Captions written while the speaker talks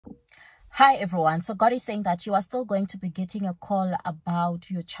Hi everyone. So God is saying that you are still going to be getting a call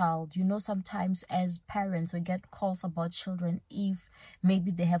about your child. You know, sometimes as parents we get calls about children if maybe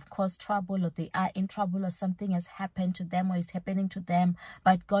they have caused trouble or they are in trouble or something has happened to them or is happening to them.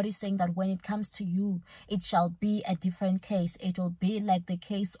 But God is saying that when it comes to you, it shall be a different case. It will be like the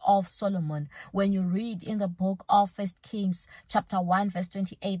case of Solomon. When you read in the book of 1 Kings chapter 1 verse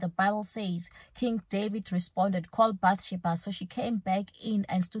 28, the Bible says King David responded, "Call Bathsheba." So she came back in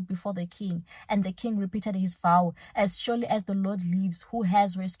and stood before the king. And the king repeated his vow, "As surely as the Lord lives, who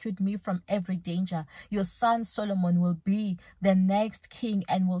has rescued me from every danger, your son Solomon will be the next king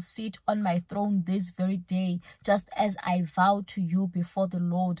and will sit on my throne this very day, just as I vowed to you before the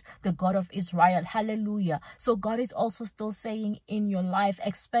Lord, the God of Israel." Hallelujah. So God is also still saying in your life,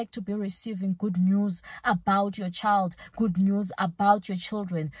 expect to be receiving good news about your child, good news about your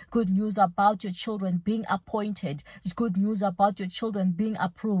children, good news about your children being appointed, good news about your children being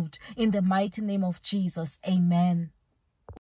approved in the mighty name of Jesus. Amen.